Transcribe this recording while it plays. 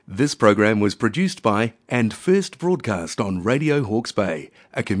This program was produced by and first broadcast on Radio Hawke's Bay,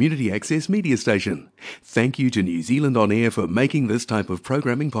 a community access media station. Thank you to New Zealand On Air for making this type of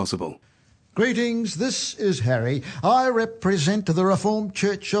programming possible. Greetings, this is Harry. I represent the Reformed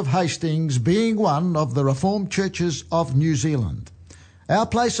Church of Hastings, being one of the Reformed Churches of New Zealand. Our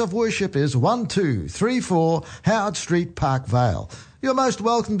place of worship is 1234 Howard Street, Park Vale. You're most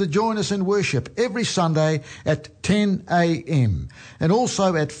welcome to join us in worship every Sunday at 10 a.m. and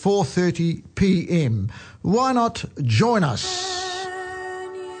also at 4:30 p.m. Why not join us?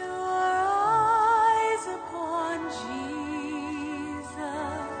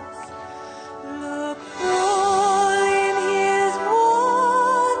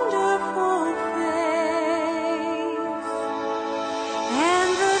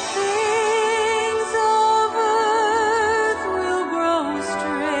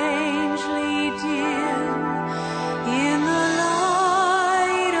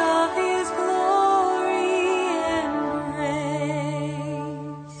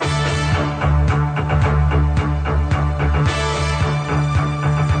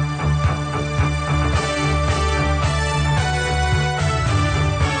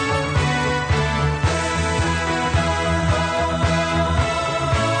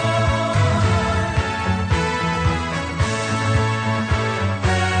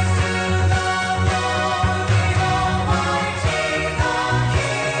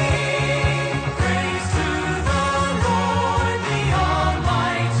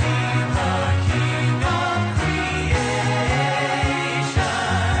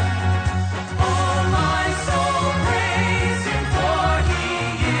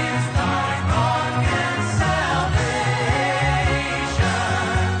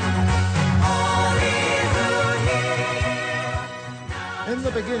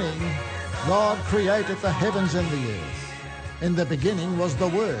 God created the heavens and the earth. In the beginning was the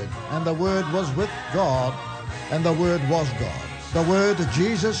Word, and the Word was with God, and the Word was God. The Word,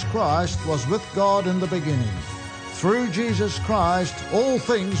 Jesus Christ, was with God in the beginning. Through Jesus Christ, all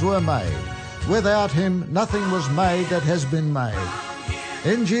things were made. Without him, nothing was made that has been made.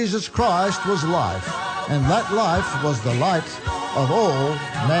 In Jesus Christ was life, and that life was the light of all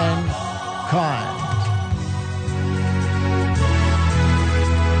mankind.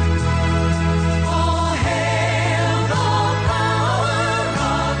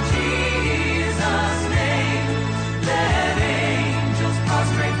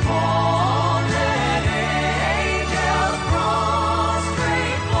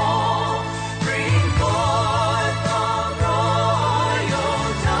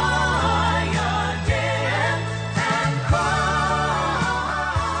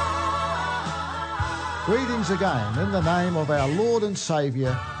 Greetings again in the name of our Lord and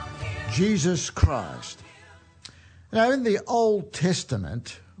Saviour, Jesus Christ. Now, in the Old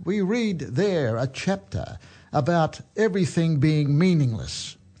Testament, we read there a chapter about everything being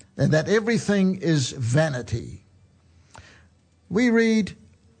meaningless and that everything is vanity. We read,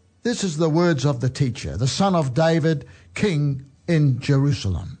 this is the words of the teacher, the son of David, king in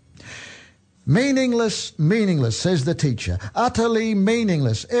Jerusalem. Meaningless, meaningless, says the teacher. Utterly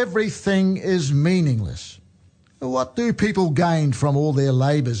meaningless. Everything is meaningless. What do people gain from all their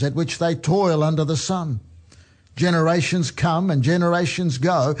labours at which they toil under the sun? Generations come and generations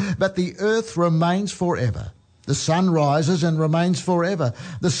go, but the earth remains forever. The sun rises and remains forever.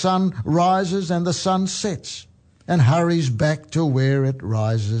 The sun rises and the sun sets and hurries back to where it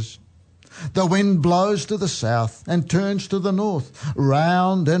rises. The wind blows to the south and turns to the north.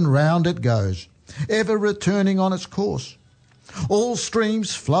 Round and round it goes, ever returning on its course. All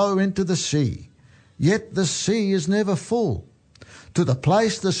streams flow into the sea, yet the sea is never full. To the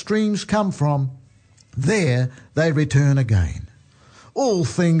place the streams come from, there they return again. All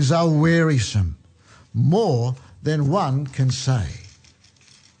things are wearisome, more than one can say.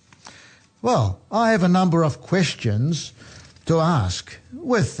 Well, I have a number of questions to ask,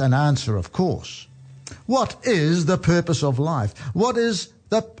 with an answer, of course. What is the purpose of life? What is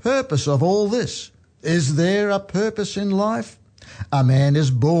the purpose of all this? Is there a purpose in life? A man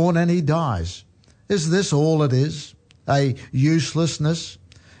is born and he dies. Is this all it is? A uselessness?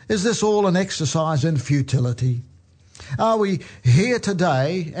 Is this all an exercise in futility? Are we here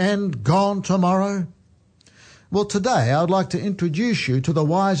today and gone tomorrow? Well, today I'd like to introduce you to the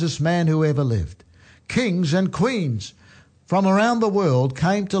wisest man who ever lived. Kings and queens from around the world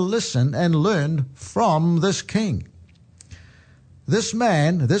came to listen and learn from this king. This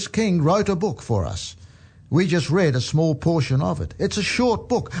man, this king, wrote a book for us. We just read a small portion of it. It's a short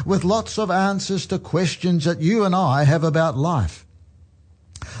book with lots of answers to questions that you and I have about life.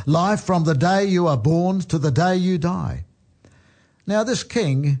 Life from the day you are born to the day you die. Now this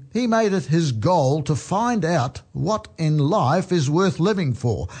king, he made it his goal to find out what in life is worth living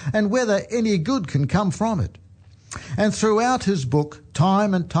for and whether any good can come from it. And throughout his book,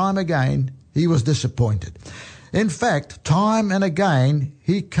 time and time again, he was disappointed. In fact, time and again,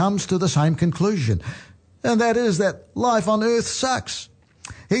 he comes to the same conclusion, and that is that life on earth sucks.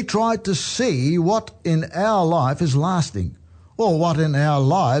 He tried to see what in our life is lasting, or what in our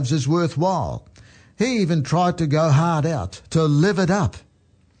lives is worthwhile. He even tried to go hard out, to live it up,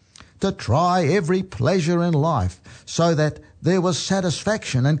 to try every pleasure in life so that there was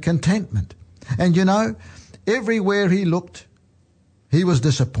satisfaction and contentment. And you know, everywhere he looked, he was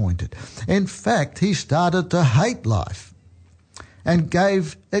disappointed. In fact, he started to hate life, and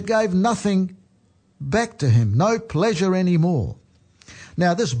it gave nothing back to him, no pleasure anymore.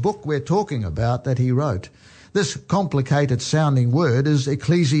 Now, this book we're talking about that he wrote, this complicated sounding word is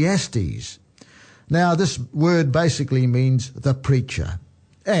Ecclesiastes. Now, this word basically means the preacher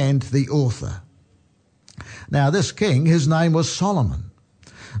and the author. Now, this king, his name was Solomon.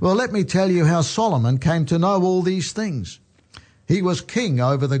 Well, let me tell you how Solomon came to know all these things. He was king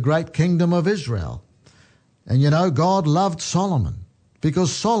over the great kingdom of Israel. And you know, God loved Solomon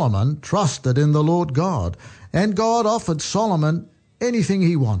because Solomon trusted in the Lord God. And God offered Solomon anything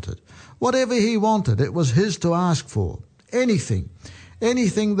he wanted. Whatever he wanted, it was his to ask for.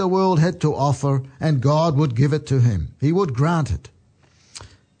 Anything the world had to offer, and God would give it to him. He would grant it.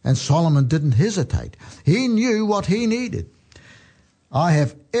 And Solomon didn't hesitate. He knew what he needed. I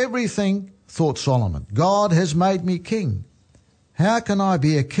have everything, thought Solomon. God has made me king. How can I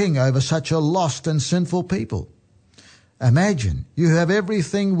be a king over such a lost and sinful people? Imagine, you have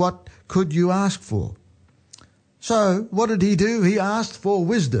everything. What could you ask for? So what did he do? He asked for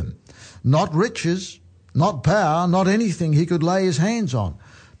wisdom, not riches, not power, not anything he could lay his hands on,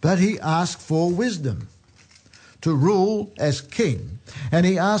 but he asked for wisdom to rule as king, and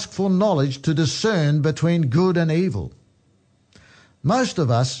he asked for knowledge to discern between good and evil. Most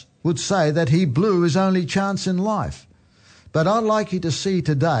of us would say that he blew his only chance in life, but I'd like you to see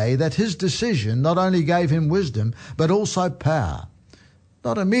today that his decision not only gave him wisdom, but also power.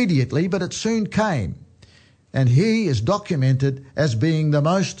 Not immediately, but it soon came, and he is documented as being the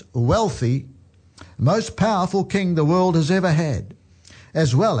most wealthy, most powerful king the world has ever had,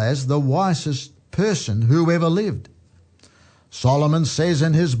 as well as the wisest person who ever lived. Solomon says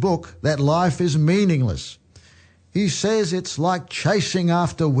in his book that life is meaningless. He says it's like chasing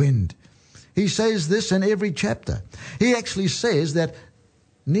after wind. He says this in every chapter. He actually says that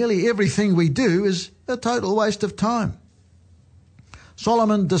nearly everything we do is a total waste of time.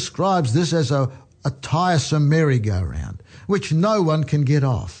 Solomon describes this as a tiresome merry-go-round, which no one can get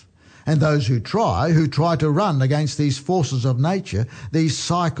off. And those who try to run against these forces of nature, these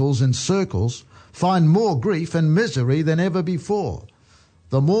cycles and circles, find more grief and misery than ever before.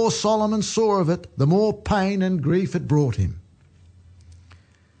 The more Solomon saw of it, the more pain and grief it brought him.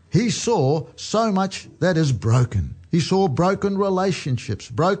 He saw so much that is broken. He saw broken relationships,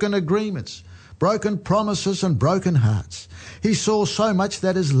 broken agreements, broken promises and broken hearts. He saw so much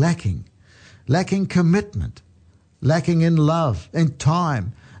that is lacking commitment, lacking in love and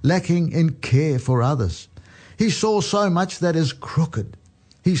time, lacking in care for others. He saw so much that is crooked.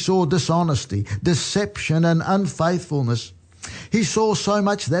 He saw dishonesty, deception and unfaithfulness. He saw so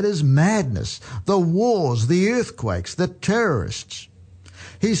much that is madness, the wars, the earthquakes, the terrorists.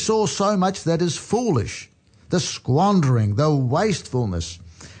 He saw so much that is foolish, the squandering, the wastefulness.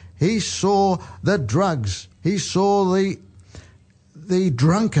 He saw the drugs. He saw the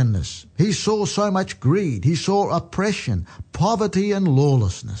drunkenness. He saw so much greed. He saw oppression, poverty and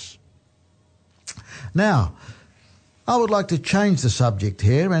lawlessness. Now, I would like to change the subject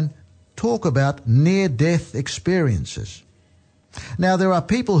here and talk about near-death experiences. Now, there are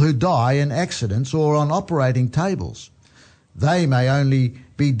people who die in accidents or on operating tables. They may only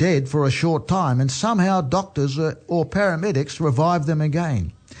be dead for a short time, and somehow doctors or paramedics revive them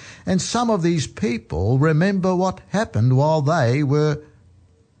again. And some of these people remember what happened while they were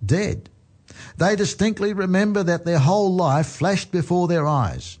dead. They distinctly remember that their whole life flashed before their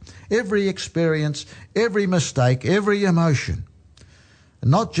eyes. Every experience, every mistake, every emotion.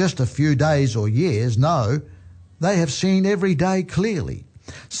 Not just a few days or years, no. They have seen every day clearly.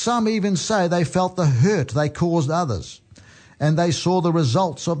 Some even say they felt the hurt they caused others, and they saw the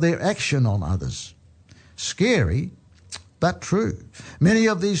results of their action on others. Scary, but true. Many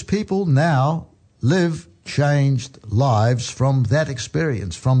of these people now live changed lives from that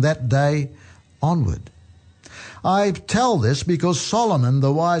experience, from that day onward. I tell this because Solomon,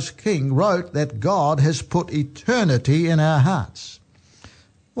 the wise king, wrote that God has put eternity in our hearts.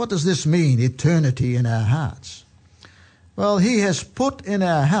 What does this mean, eternity in our hearts? Well, he has put in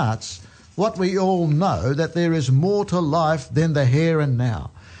our hearts what we all know, that there is more to life than the here and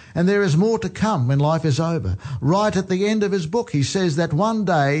now. And there is more to come when life is over. Right at the end of his book, he says that one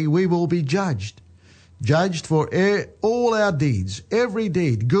day we will be judged for all our deeds, every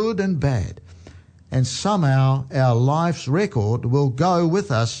deed, good and bad. And somehow our life's record will go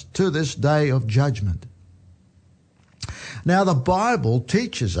with us to this day of judgment. Now, the Bible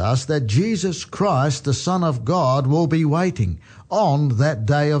teaches us that Jesus Christ, the Son of God, will be waiting on that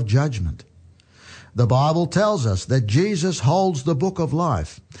day of judgment. The Bible tells us that Jesus holds the book of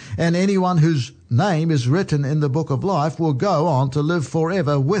life, and anyone whose name is written in the book of life will go on to live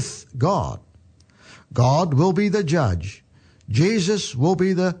forever with God. God will be the judge. Jesus will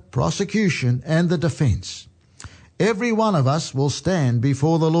be the prosecution and the defense. Every one of us will stand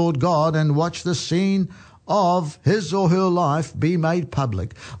before the Lord God and watch the scene of his or her life be made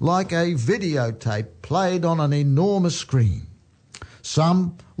public, like a videotape played on an enormous screen.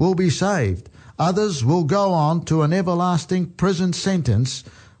 Some will be saved. Others will go on to an everlasting prison sentence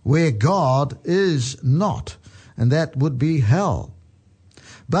where God is not, and that would be hell.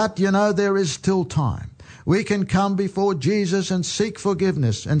 But, there is still time. We can come before Jesus and seek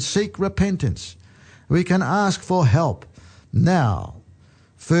forgiveness and seek repentance. We can ask for help now.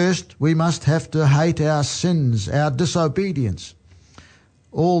 First, we must have to hate our sins, our disobedience,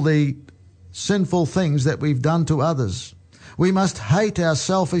 all the sinful things that we've done to others. We must hate our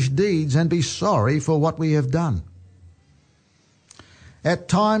selfish deeds and be sorry for what we have done. At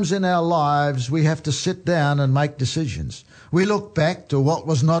times in our lives, we have to sit down and make decisions. We look back to what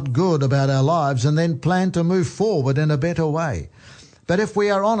was not good about our lives and then plan to move forward in a better way. But if we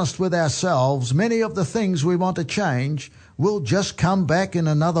are honest with ourselves, many of the things we want to change will just come back in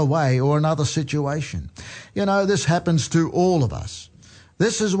another way or another situation. This happens to all of us.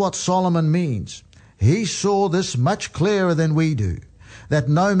 This is what Solomon means. He saw this much clearer than we do, that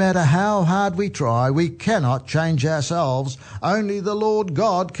no matter how hard we try, we cannot change ourselves. Only the Lord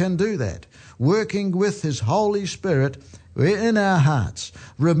God can do that, working with his Holy Spirit in our hearts,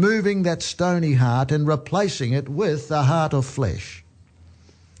 removing that stony heart and replacing it with a heart of flesh.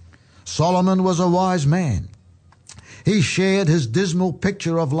 Solomon was a wise man. He shared his dismal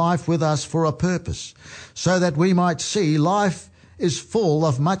picture of life with us for a purpose, so that we might see life is full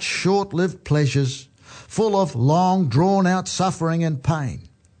of much short-lived pleasures, full of long, drawn-out suffering and pain.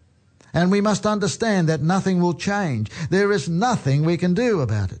 And we must understand that nothing will change. There is nothing we can do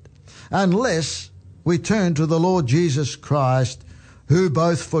about it, unless we turn to the Lord Jesus Christ, who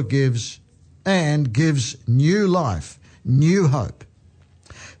both forgives and gives new life, new hope.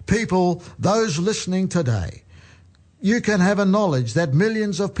 People, those listening today, you can have a knowledge that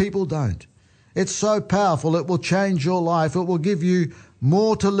millions of people don't. It's so powerful, it will change your life. It will give you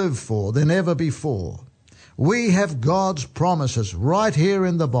more to live for than ever before. We have God's promises right here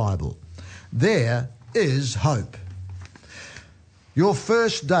in the Bible. There is hope. Your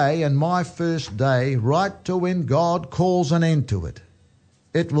first day and my first day, right to when God calls an end to it.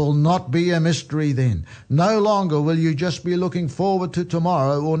 It will not be a mystery then. No longer will you just be looking forward to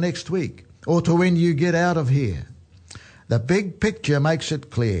tomorrow or next week or to when you get out of here. The big picture makes it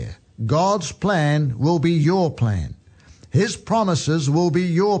clear. God's plan will be your plan. His promises will be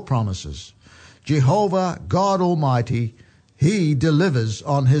your promises. Jehovah, God Almighty, He delivers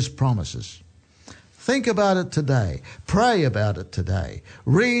on His promises. Think about it today. Pray about it today.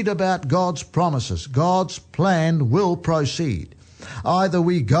 Read about God's promises. God's plan will proceed. Either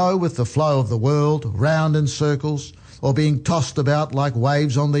we go with the flow of the world, round in circles, or being tossed about like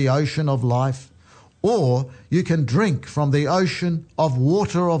waves on the ocean of life, or you can drink from the ocean of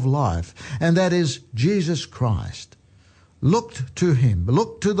water of life, and that is Jesus Christ. Look to Him.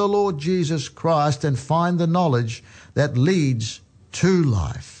 Look to the Lord Jesus Christ and find the knowledge that leads to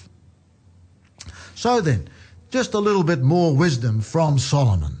life. So then, just a little bit more wisdom from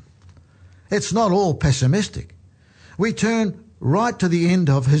Solomon. It's not all pessimistic. We turn right to the end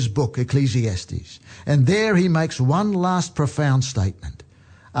of his book, Ecclesiastes, and there he makes one last profound statement.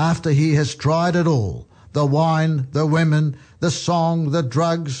 After he has tried it all, the wine, the women, the song, the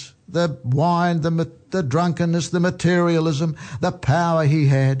drugs, the wine, the drunkenness, the materialism, the power he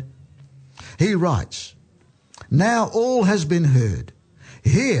had, he writes, "Now all has been heard.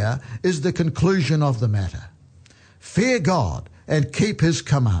 Here is the conclusion of the matter. Fear God and keep His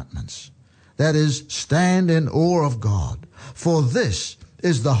commandments. That is, stand in awe of God. For this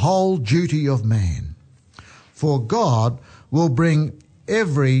is the whole duty of man. For God will bring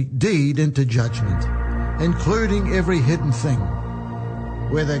every deed into judgment, including every hidden thing,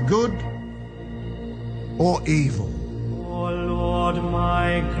 whether good or evil." O Lord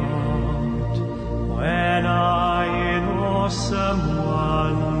my God, when I in awesome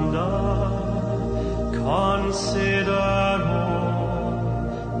wonder, consider all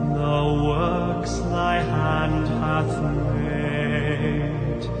the works thy hand hath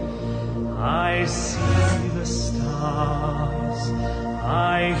made. I see the stars,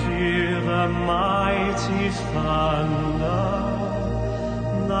 I hear the mighty thunder,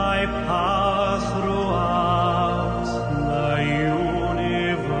 thy power throughout the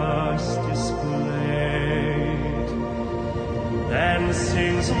universe displayed. Then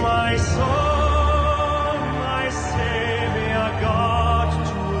sings my soul, my Saviour God,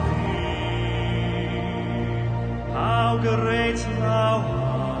 to thee. How great thou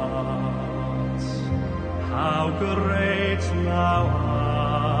art, how great thou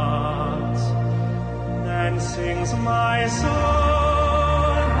art. Then sings my soul,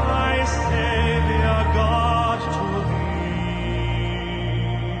 my Saviour God, to thee.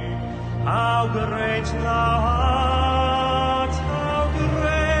 How great thou art, how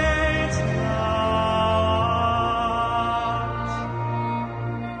great thou art.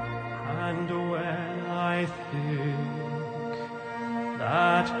 And when I think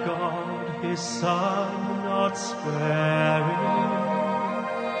that God his Son not sparing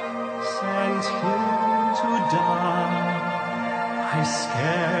sent him to die, I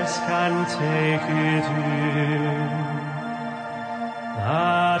scarce can take it in,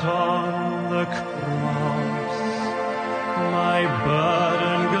 that on the cross my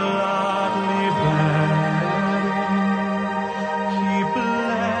burden gladly bearing, he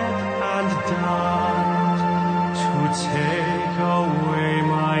bled and died to take away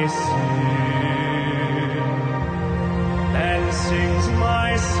my sin. Then sings my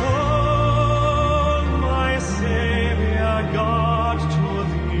soul, my Saviour God, to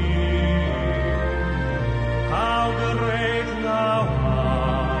thee. How great thou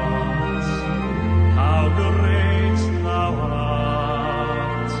art, how great thou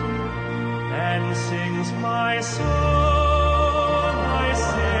art. Then sings my soul, my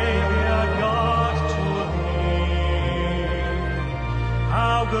Saviour God, to thee.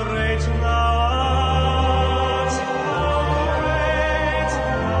 How great thou art, how great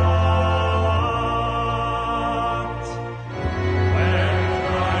thou art. When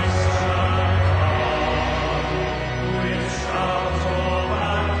Christ shall come with shout of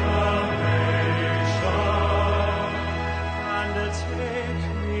acclamation and take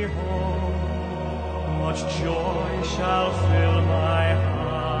me home, what joy shall fill my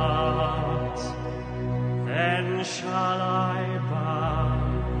heart. Then shall I bow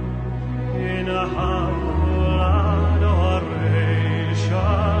in a humble adoration,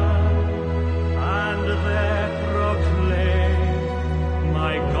 and there proclaim,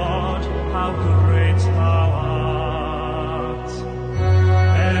 my God, how great thou art.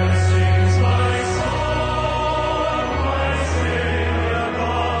 Then sings my soul, my Saviour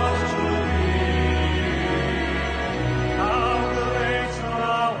God, to thee. How great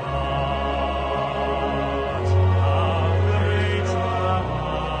thou art, how great thou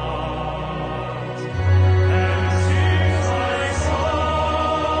art. Then sings my soul,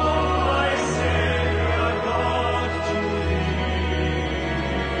 my Saviour God, to thee.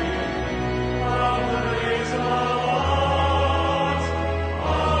 How great thou art,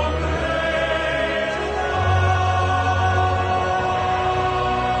 how great thou art.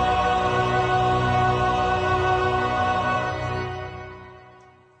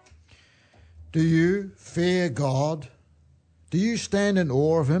 Do you fear God? Do you stand in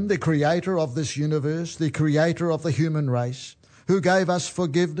awe of him, the creator of this universe, the creator of the human race, who gave us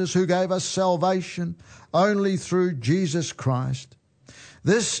forgiveness, who gave us salvation only through Jesus Christ?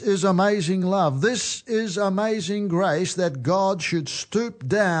 This is amazing love. This is amazing grace, that God should stoop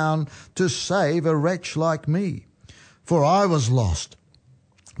down to save a wretch like me. For I was lost,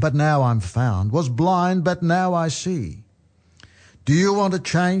 but now I'm found, was blind, but now I see. Do you want to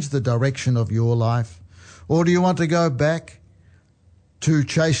change the direction of your life? Or do you want to go back to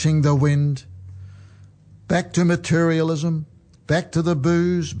chasing the wind, back to materialism, back to the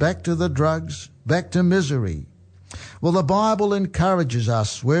booze, back to the drugs, back to misery? Well, the Bible encourages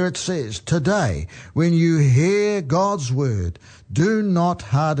us where it says, today, when you hear God's word, do not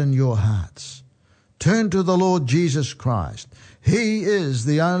harden your hearts. Turn to the Lord Jesus Christ. He is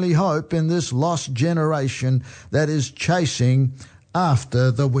the only hope in this lost generation that is chasing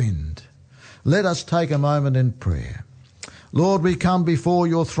after the wind. Let us take a moment in prayer. Lord, we come before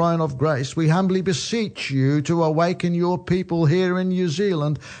your throne of grace. We humbly beseech you to awaken your people here in New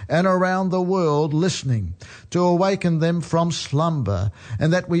Zealand and around the world listening, to awaken them from slumber,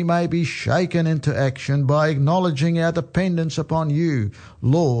 and that we may be shaken into action by acknowledging our dependence upon you,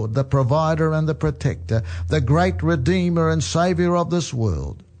 Lord, the provider and the protector, the great Redeemer and Saviour of this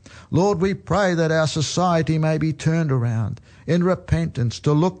world. Lord, we pray that our society may be turned around in repentance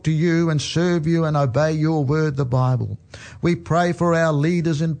to look to you and serve you and obey your word, the Bible. We pray for our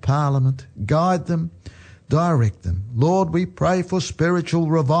leaders in Parliament. Guide them, direct them. Lord, we pray for spiritual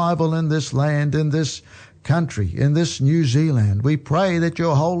revival in this land, in this country, in this New Zealand. We pray that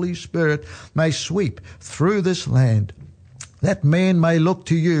your Holy Spirit may sweep through this land, that men may look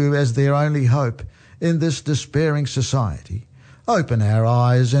to you as their only hope in this despairing society. Open our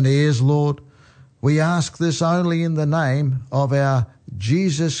eyes and ears, Lord. We ask this only in the name of our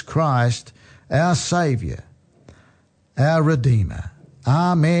Jesus Christ, our Saviour, our Redeemer.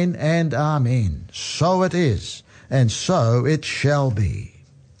 Amen and amen. So it is, and so it shall be.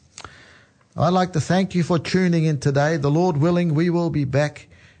 I'd like to thank you for tuning in today. The Lord willing, we will be back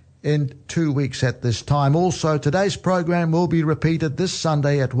in 2 weeks at this time. Also, today's program will be repeated this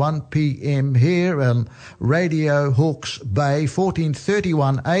Sunday at 1 p.m. here on Radio Hawke's Bay,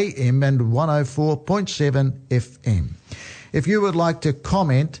 1431 AM and 104.7 FM. If you would like to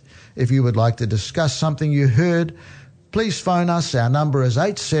comment, if you would like to discuss something you heard, please phone us. Our number is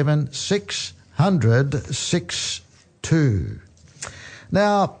 8760062.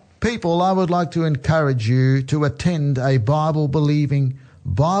 Now, people, I would like to encourage you to attend a Bible-believing,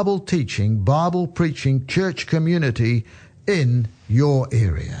 Bible-teaching, Bible-preaching church community in your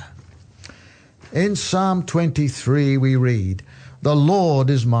area. In Psalm 23 we read, "The Lord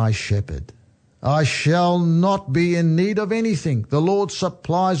is my shepherd. I shall not be in need of anything. The Lord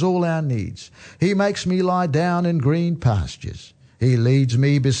supplies all our needs. He makes me lie down in green pastures. He leads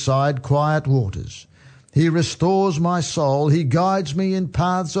me beside quiet waters. He restores my soul. He guides me in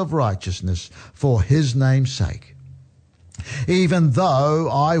paths of righteousness for his name's sake. Even though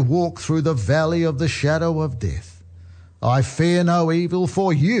I walk through the valley of the shadow of death, I fear no evil,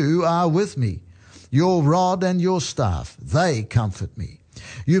 for you are with me. Your rod and your staff, they comfort me.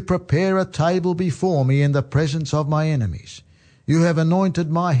 You prepare a table before me in the presence of my enemies. You have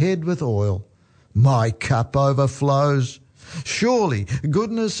anointed my head with oil. My cup overflows. Surely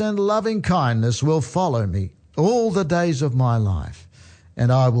goodness and loving kindness will follow me all the days of my life,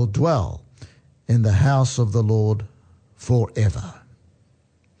 and I will dwell in the house of the Lord forever.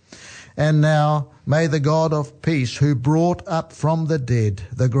 And now may the God of peace, who brought up from the dead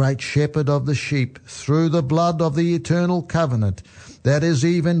the great shepherd of the sheep through the blood of the eternal covenant, that is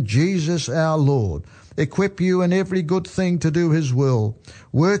even Jesus our Lord, equip you in every good thing to do his will,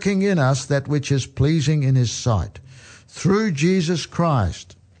 working in us that which is pleasing in his sight, through Jesus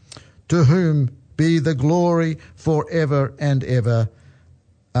Christ, to whom be the glory forever and ever.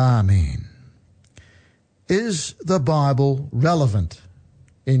 Amen. Is the Bible relevant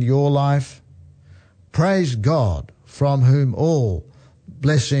in your life? Praise God, from whom all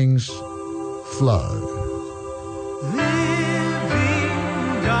blessings flow.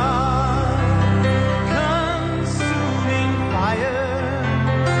 Living God, consuming fire,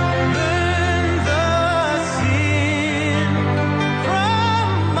 burn the sin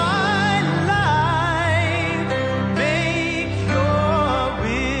from my life. Make your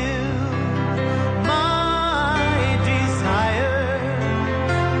will my desire.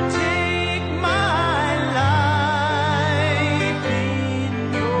 Take my life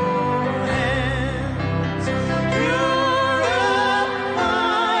in your hands. You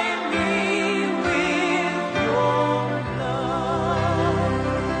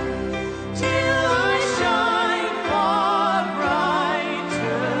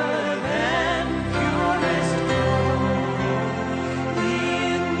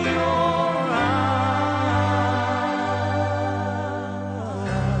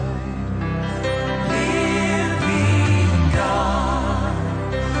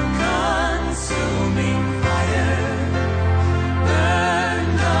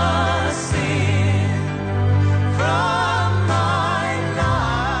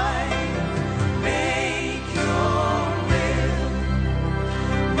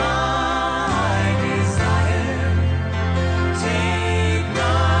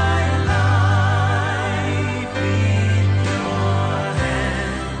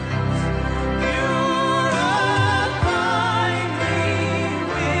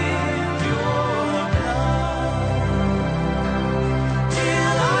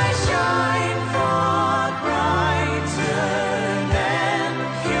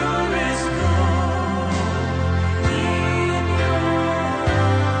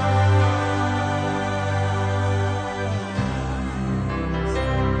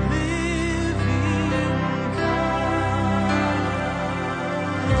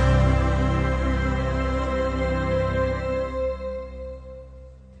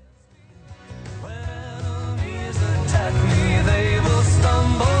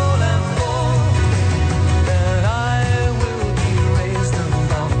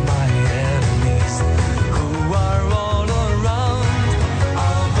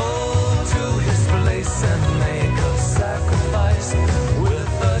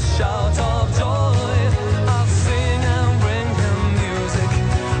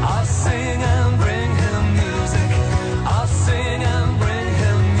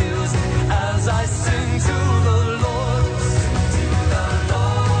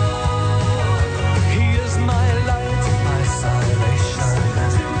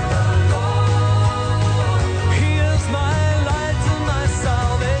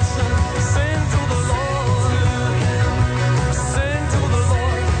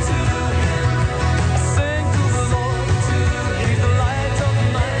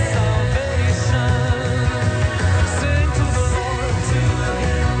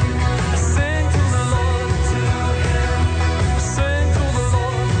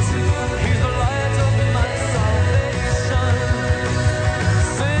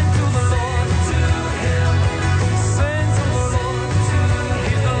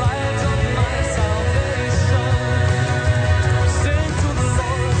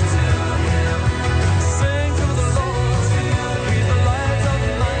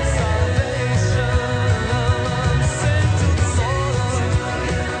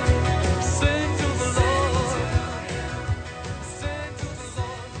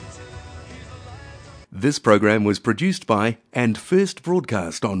This program was produced by and first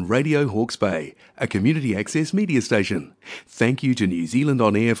broadcast on Radio Hawke's Bay, a community access media station. Thank you to New Zealand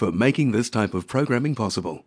On Air for making this type of programming possible.